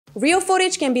Real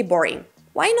footage can be boring.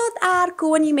 Why not add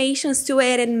cool animations to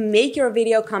it and make your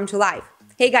video come to life?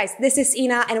 Hey guys, this is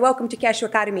Ina and welcome to Cashew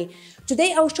Academy.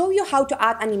 Today I'll show you how to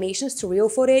add animations to real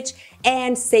footage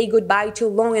and say goodbye to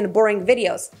long and boring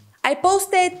videos. I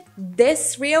posted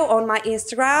this reel on my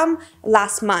Instagram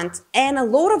last month and a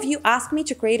lot of you asked me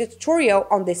to create a tutorial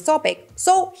on this topic.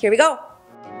 So here we go.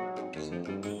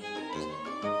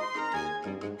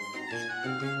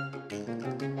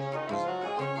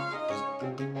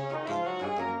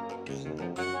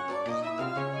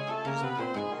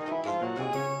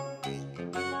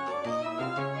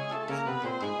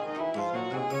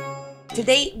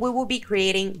 Today, we will be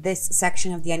creating this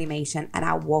section of the animation and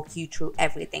I'll walk you through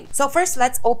everything. So first,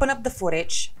 let's open up the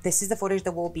footage. This is the footage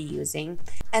that we'll be using.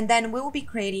 And then we will be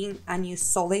creating a new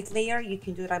solid layer. You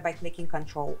can do that by clicking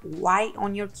Ctrl Y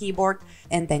on your keyboard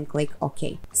and then click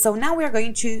OK. So now we're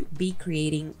going to be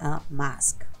creating a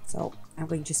mask. So I'm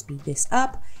going to speed this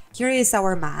up. Here is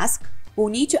our mask. We'll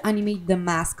need to animate the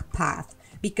mask path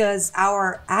because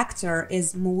our actor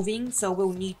is moving, so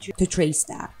we'll need to trace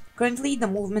that. Currently, the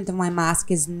movement of my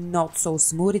mask is not so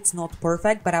smooth, it's not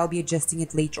perfect, but I'll be adjusting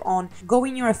it later on. Go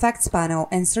in your effects panel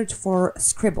and search for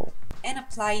scribble and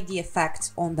apply the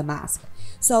effect on the mask.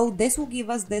 So this will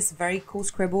give us this very cool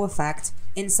scribble effect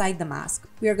inside the mask.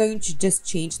 We are going to just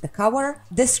change the color.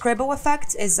 This scribble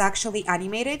effect is actually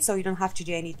animated, so you don't have to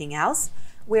do anything else.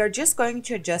 We are just going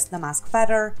to adjust the mask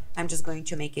feather. I'm just going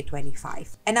to make it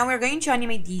 25. And now we're going to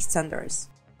animate these thunders.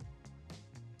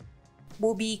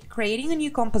 We'll be creating a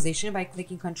new composition by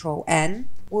clicking Ctrl N.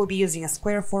 We'll be using a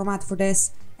square format for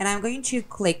this. And I'm going to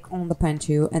click on the pen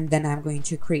tool and then I'm going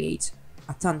to create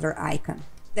a thunder icon.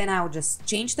 Then I'll just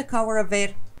change the color of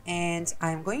it and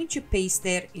I'm going to paste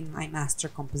it in my master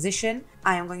composition.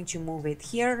 I am going to move it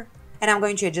here and I'm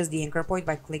going to adjust the anchor point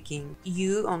by clicking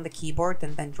U on the keyboard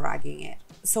and then dragging it.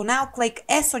 So now click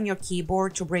S on your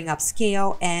keyboard to bring up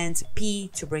scale and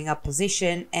P to bring up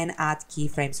position and add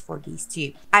keyframes for these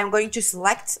two. I'm going to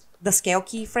select the scale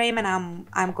keyframe and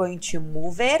I'm going to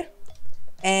move it.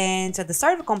 And at the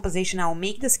start of the composition, I'll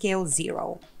make the scale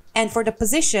 0. And for the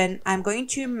position, I'm going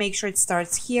to make sure it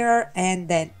starts here and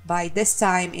then by this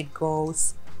time it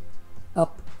goes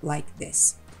up like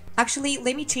this. Actually,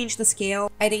 let me change the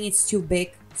scale. I think it's too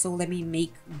big, so let me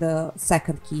make the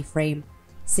second keyframe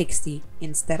 60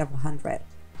 instead of 100.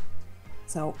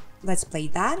 So let's play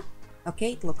that.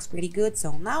 Okay, it looks pretty good.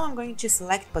 So now I'm going to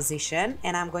select position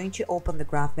and I'm going to open the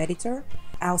graph editor.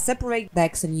 I'll separate the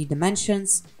X and Y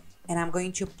dimensions and I'm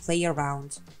going to play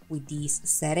around with these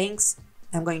settings.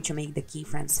 I'm going to make the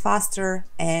keyframes faster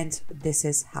and this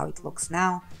is how it looks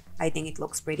now. I think it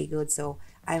looks pretty good. So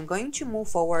I'm going to move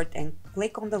forward and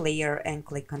click on the layer and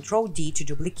click Ctrl D to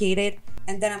duplicate it.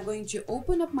 And then I'm going to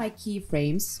open up my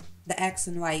keyframes, the X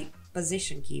and Y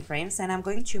position keyframes, and I'm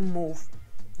going to move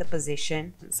the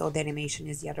position so the animation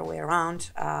is the other way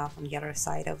around from the other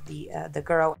side of the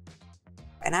girl.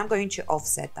 And I'm going to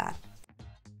offset that.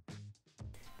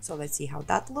 So let's see how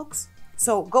that looks.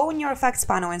 So go in your effects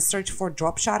panel and search for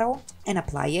drop shadow and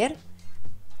apply it.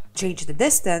 Change the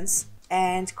distance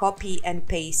and copy and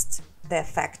paste the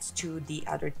effect to the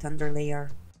other thunder layer.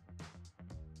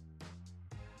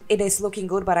 It is looking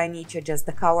good, but I need to adjust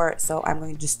the color, so I'm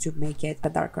going just to make it a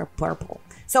darker purple.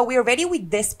 So we're ready with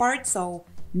this part, so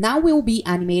now we'll be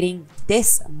animating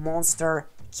this monster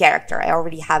character. I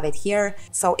already have it here.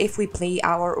 So if we play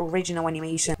our original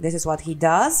animation, this is what he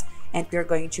does, and we're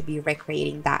going to be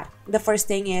recreating that. The first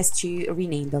thing is to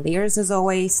rename the layers as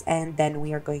always, and then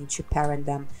we are going to parent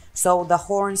them. So the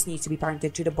horns need to be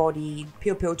parented to the body,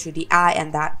 pupil to the eye,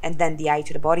 and then the eye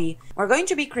to the body. We're going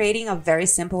to be creating a very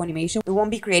simple animation. We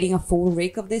won't be creating a full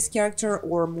rig of this character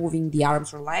or moving the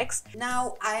arms or legs.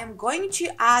 Now I am going to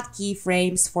add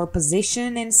keyframes for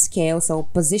position and scale. So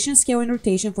position, scale, and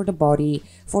rotation for the body,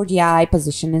 for the eye,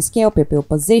 position and scale, pupil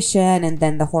position, and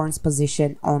then the horns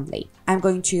position only. I'm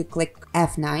going to click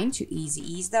F9 to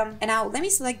ease them. And now let me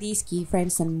select these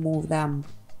keyframes and move them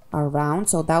around,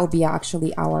 so that will be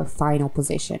actually our final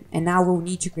position. And now we'll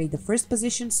need to create the first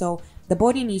position, so the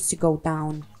body needs to go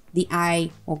down, the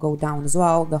eye will go down as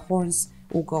well, the horns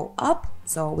will go up,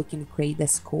 so we can create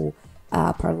this cool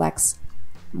parallax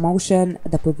motion.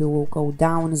 The pupil will go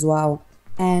down as well.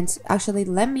 And actually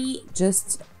let me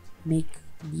just make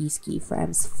these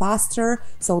keyframes faster.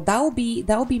 So that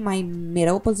will be my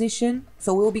middle position.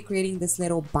 So we'll be creating this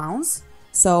little bounce,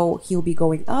 so he'll be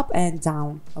going up and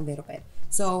down a little bit.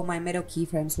 So my middle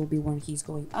keyframes will be when he's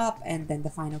going up, and then the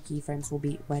final keyframes will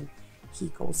be when he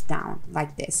goes down,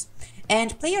 like this.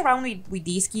 And play around with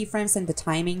these keyframes and the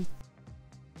timing.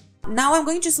 Now I'm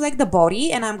going to select the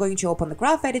body and I'm going to open the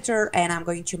graph editor and I'm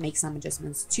going to make some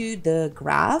adjustments to the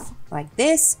graph like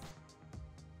this.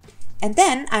 And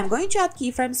then I'm going to add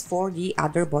keyframes for the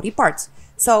other body parts.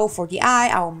 So for the eye,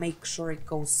 I'll make sure it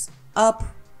goes up.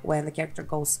 When the character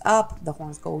goes up, the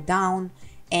horns go down.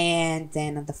 And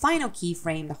then at the final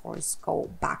keyframe, the horns go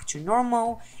back to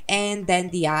normal. And then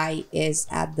the eye is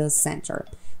at the center.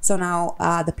 So now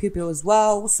the pupil as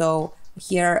well. So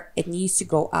here it needs to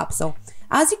go up. So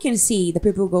as you can see, the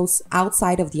pupil goes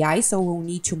outside of the eye, so we'll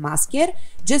need to mask it.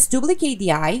 Just duplicate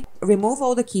the eye, remove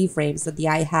all the keyframes that the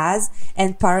eye has,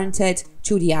 and parent it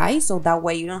to the eye, so that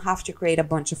way you don't have to create a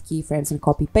bunch of keyframes and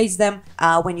copy paste them.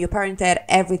 When you parent it,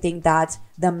 everything that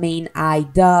the main eye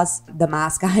does, the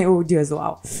mask eye will do as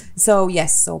well. So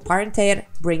yes, so parent it,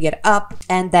 bring it up,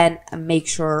 and then make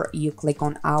sure you click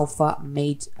on alpha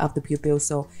made of the pupil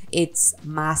so it's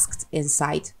masked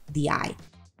inside the eye.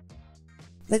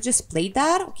 Let's just play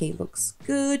that. Okay, looks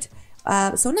good.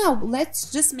 So now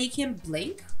let's just make him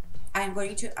blink. I'm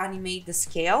going to animate the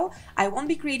scale. I won't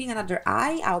be creating another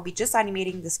eye. I'll be just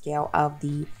animating the scale of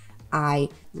the eye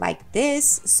like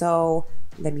this. So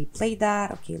let me play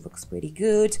that. Okay, looks pretty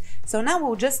good. So now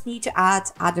we'll just need to add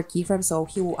other keyframes. So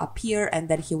he will appear and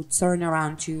then he will turn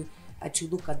around to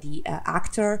look at the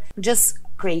actor. Just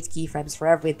create keyframes for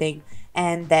everything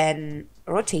and then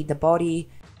rotate the body.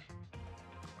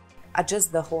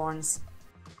 Adjust the horns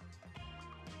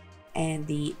and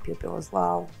the pupil as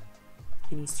well.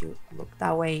 It needs to look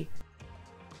that way.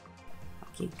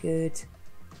 Okay, good.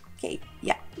 Okay,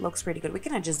 yeah, looks pretty good. We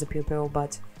can adjust the pupil,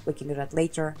 but we can do that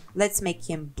later. Let's make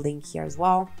him blink here as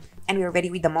well. And we're ready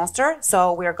with the monster.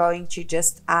 So we're going to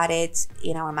just add it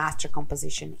in our master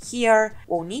composition here.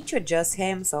 We'll need to adjust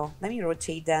him. So let me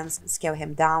rotate them, scale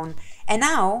him down. And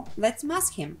now let's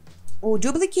mask him. We'll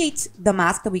duplicate the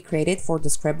mask that we created for the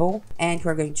scribble and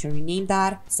we're going to rename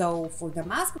that. So for the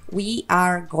mask, we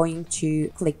are going to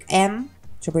click M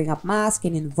to bring up mask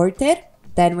and invert it.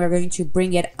 Then we're going to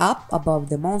bring it up above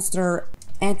the monster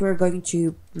and we're going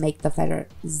to make the feather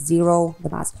 0,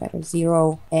 the mask feather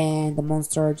 0, and the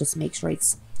monster, just make sure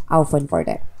it's alpha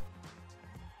inverted.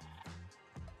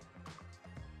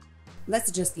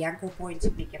 Let's adjust the anchor point to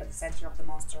make it at the center of the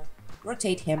monster.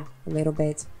 Rotate him a little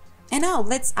bit. And now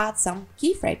let's add some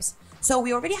keyframes. So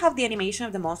we already have the animation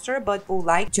of the monster, but we'll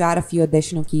like to add a few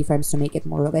additional keyframes to make it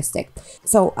more realistic.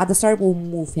 So at the start, we'll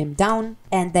move him down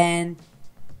and then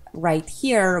right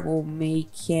here, we'll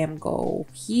make him go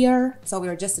here. So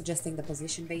we're just adjusting the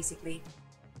position basically.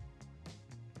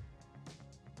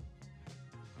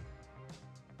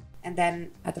 And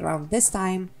then at around this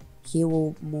time, he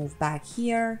will move back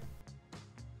here.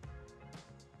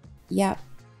 Yeah.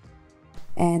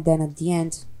 And then at the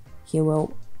end, he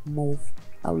will move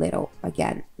a little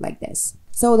again like this.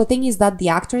 So the thing is that the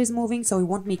actor is moving, so it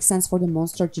won't make sense for the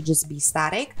monster to just be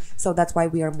static. So that's why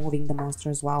we are moving the monster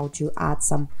as well to add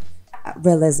some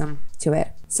realism to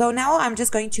it. So now I'm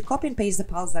just going to copy and paste the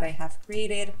pals that I have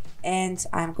created and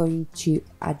I'm going to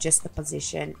adjust the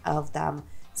position of them.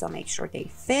 So make sure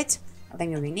they fit.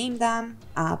 Then we rename them,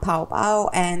 pow pow,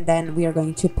 and then we are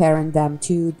going to parent them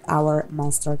to our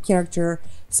monster character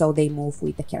so they move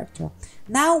with the character.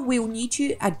 Now we'll need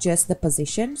to adjust the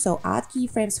position, so add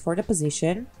keyframes for the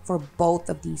position for both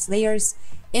of these layers.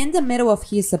 In the middle of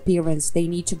his appearance, they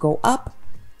need to go up,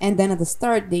 and then at the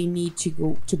start, they need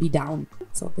to be down.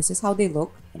 So this is how they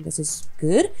look, and this is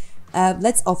good.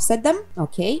 Let's offset them.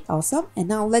 Okay, awesome. And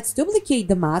now let's duplicate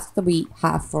the mask that we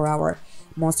have for our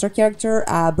monster character,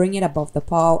 bring it above the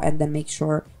paw, and then make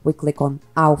sure we click on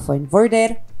alpha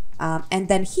inverted. And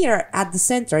then here at the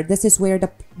center, this is where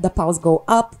the paws go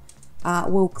up.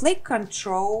 We'll click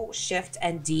Control, Shift,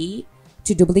 and D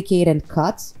to duplicate and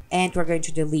cut. And we're going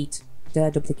to delete the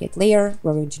duplicate layer.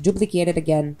 We're going to duplicate it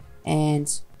again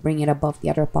and bring it above the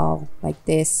other paw like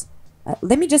this.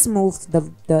 Let me just move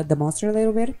the monster a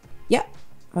little bit. Yeah,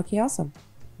 okay, awesome.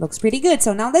 Looks pretty good.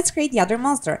 So now let's create the other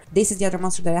monster. This is the other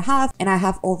monster that I have, and I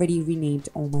have already renamed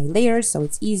all my layers, so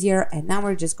it's easier. And now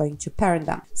we're just going to parent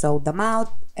them. So the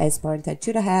mouth is parented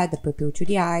to the head, the pupil to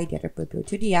the eye, the other pupil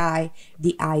to the eye,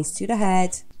 the eyes to the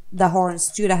head, the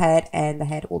horns to the head, and the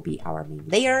head will be our main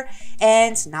layer.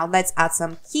 And now let's add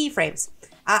some keyframes.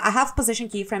 I have position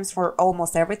keyframes for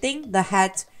almost everything. The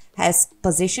head has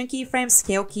position keyframes,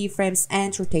 scale keyframes,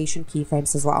 and rotation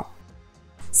keyframes as well.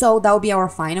 So that will be our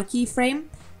final keyframe.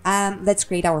 Let's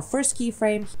create our first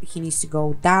keyframe. He needs to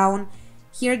go down.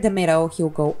 Here in the middle, he'll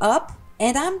go up.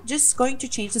 And I'm just going to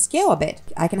change the scale a bit.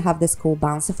 I can have this cool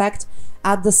bounce effect.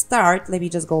 At the start, let me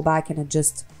just go back and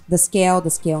adjust the scale. The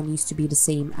scale needs to be the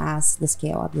same as the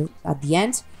scale at the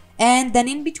end. And then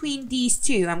in between these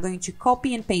two, I'm going to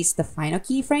copy and paste the final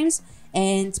keyframes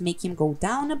and make him go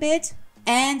down a bit.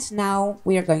 And now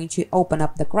we are going to open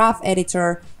up the graph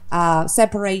editor,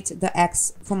 separate the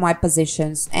X from Y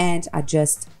positions, and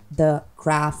adjust the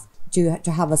graph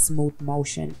to have a smooth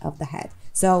motion of the head.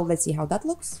 So let's see how that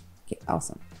looks. Okay,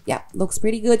 awesome. Yeah, looks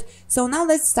pretty good. So now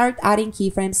let's start adding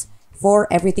keyframes for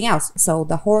everything else. So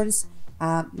the horns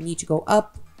need to go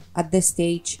up at this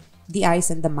stage. The eyes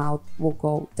and the mouth will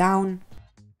go down.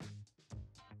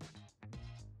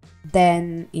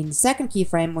 Then in the second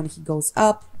keyframe, when he goes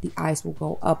up, the eyes will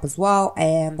go up as well,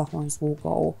 and the horns will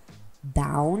go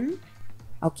down.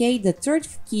 Okay, the third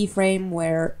keyframe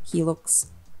where he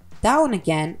looks down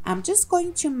again, I'm just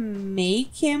going to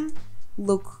make him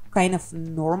look kind of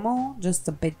normal, just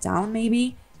a bit down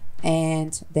maybe.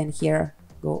 And then here,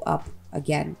 go up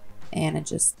again and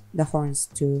adjust the horns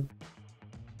too.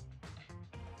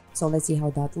 So let's see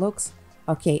how that looks.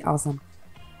 Okay, awesome.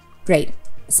 Great.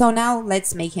 So now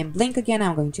let's make him blink again.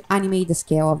 I'm going to animate the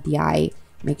scale of the eye,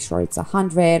 make sure it's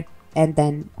 100, and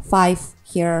then 5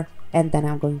 here. And then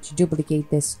I'm going to duplicate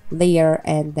this layer,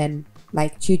 and then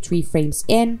like 2-3 frames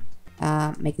in,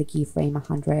 make the keyframe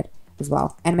 100 as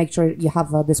well. And make sure you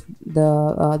have this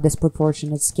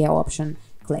disproportionate scale option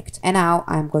clicked. And now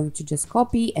I'm going to just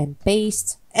copy and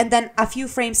paste. And then a few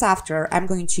frames after, I'm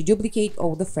going to duplicate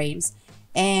all the frames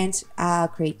and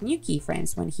create new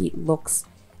keyframes when he looks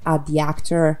at the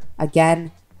actor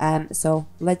again. So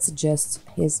let's adjust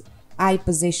his eye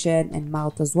position and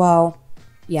mouth as well.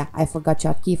 Yeah, I forgot to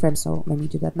add keyframes, so let me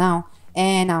do that now.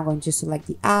 And now I'm going to select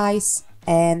the eyes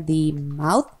and the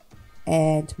mouth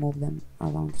and move them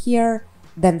around here.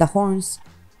 Then the horns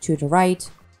to the right.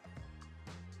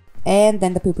 And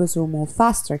then the pupils will move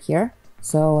faster here.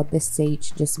 So at this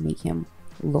stage, just make him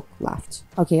look left.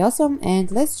 Okay, awesome.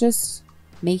 And let's just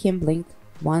make him blink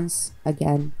once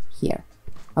again here.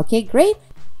 Okay, great.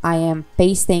 I am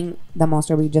pasting the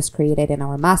monster we just created in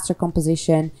our master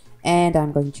composition, and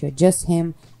I'm going to adjust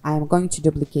him. I'm going to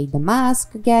duplicate the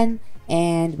mask again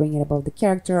and bring it above the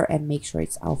character and make sure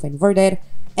it's alpha inverted.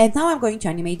 And now I'm going to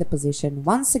animate the position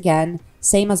once again,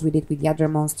 same as we did with the other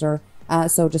monster.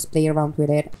 So just play around with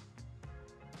it.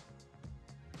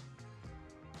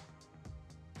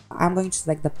 I'm going to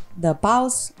select the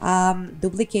paws,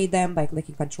 duplicate them by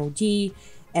clicking Ctrl G,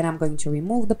 and I'm going to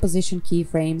remove the position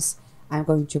keyframes. I'm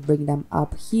going to bring them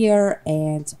up here,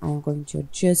 and I'm going to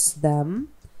adjust them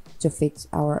to fit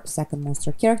our second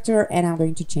monster character, and I'm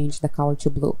going to change the color to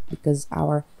blue because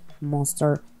our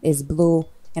monster is blue.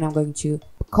 And I'm going to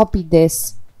copy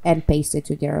this and paste it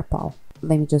to their paw.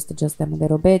 Let me just adjust them a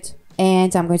little bit,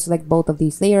 and I'm going to select both of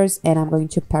these layers, and I'm going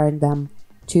to parent them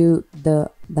to the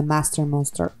master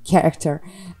monster character.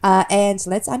 And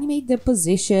let's animate the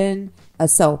position.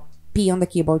 So P on the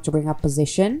keyboard to bring up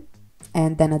position,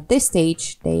 and then at this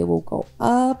stage they will go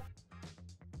up.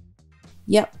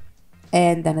 Yep.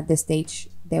 And then at this stage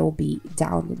they will be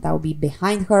down. That will be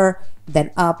behind her,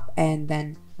 then up, and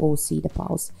then we'll see the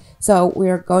paws. So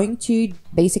we're going to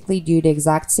basically do the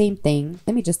exact same thing.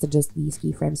 Let me just adjust these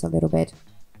keyframes a little bit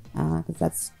because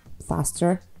that's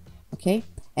faster. Okay,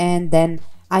 and then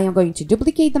I am going to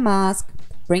duplicate the mask,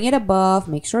 bring it above,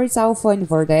 make sure it's alpha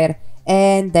inverted,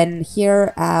 and then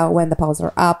here when the paws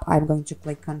are up, I'm going to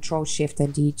click Ctrl Shift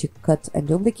and D to cut and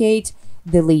duplicate,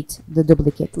 delete the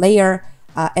duplicate layer,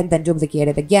 and then duplicate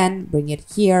it again, bring it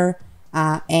here,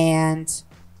 and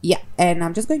yeah, and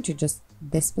I'm just going to adjust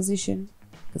this position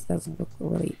because it doesn't look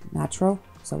really natural.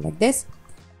 So like this,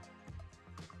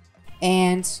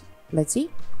 and let's see.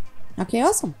 Okay,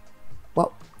 awesome.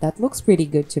 Well, that looks pretty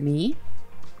good to me.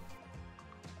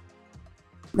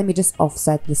 Let me just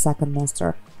offset the second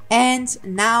monster. And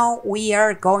now we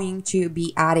are going to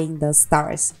be adding the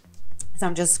stars. So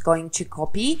I'm just going to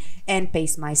copy and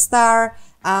paste my star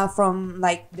from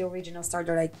like the original star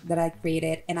that I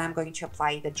created, and I'm going to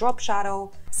apply the drop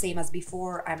shadow, same as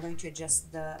before. I'm going to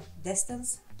adjust the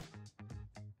distance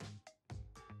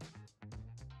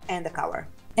and the color.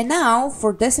 And now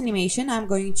for this animation, I'm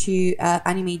going to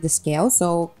animate the scale.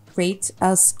 So create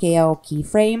a scale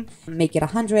keyframe, make it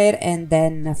 100, and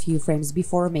then a few frames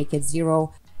before, make it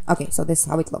 0. Okay, so this is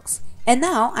how it looks. And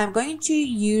now I'm going to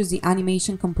use the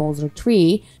animation composer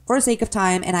tree for the sake of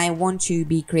time, and I want to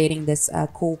be creating this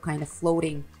cool kind of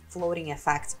floating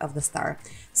effect of the star.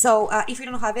 So if you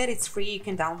don't have it, it's free, you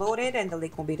can download it, and the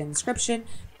link will be in the description.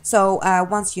 So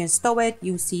once you install it,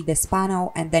 you see this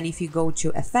panel, and then if you go to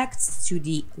effects, to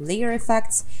the layer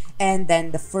effects, and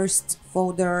then the first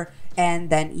folder, and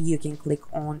then you can click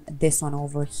on this one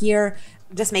over here.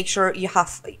 just make sure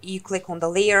you click on the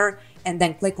layer and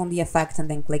then click on the effect and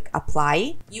then click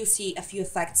apply. You see a few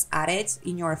effects added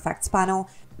in your effects panel.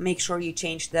 Make sure you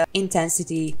change the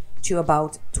intensity to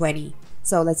about 20.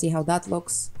 So let's see how that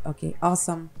looks. Okay,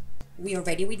 awesome. We are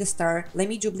ready with the star. Let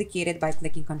me duplicate it by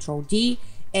clicking Ctrl D,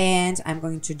 and I'm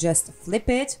going to just flip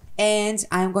it, and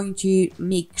I'm going to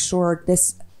make sure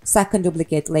this second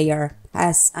duplicate layer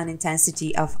has an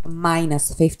intensity of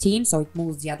 -15, so it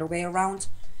moves the other way around.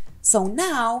 So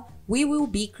now we will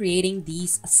be creating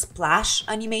these splash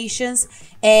animations,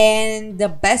 and the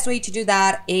best way to do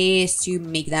that is to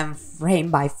make them frame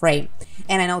by frame.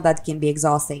 And I know that can be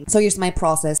exhausting. So here's my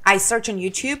process. I search on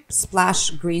YouTube,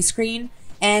 splash green screen,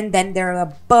 and then there are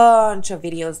a bunch of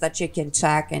videos that you can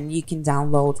check and you can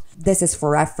download. This is for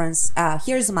reference.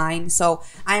 Here's mine. So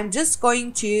I'm just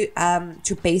going to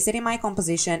paste it in my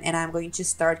composition, and I'm going to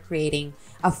start creating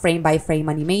a frame by frame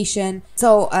animation.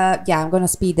 So yeah, I'm gonna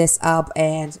speed this up,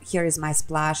 and here is my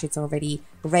splash. It's already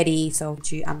ready. So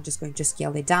I'm just going to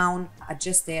scale it down,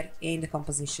 adjust it in the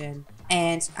composition,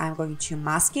 and I'm going to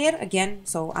mask it again.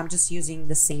 So I'm just using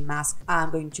the same mask. I'm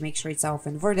going to make sure it's self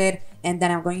inverted, and then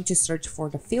I'm going to search for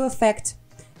the fill effect,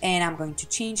 and I'm going to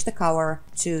change the color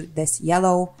to this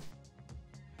yellow,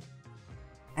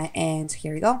 and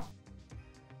here we go.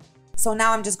 So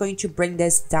now I'm just going to bring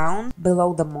this down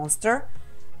below the monster,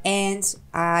 and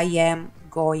I am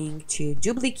going to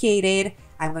duplicate it.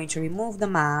 I'm going to remove the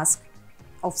mask,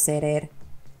 offset it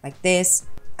like this.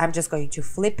 I'm just going to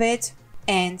flip it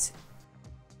and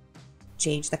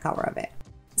change the color of it.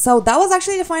 So that was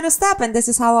actually the final step, and this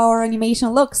is how our animation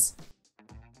looks.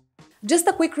 Just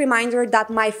a quick reminder that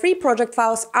my free project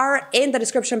files are in the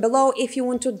description below if you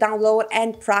want to download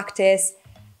and practice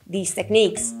these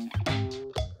techniques.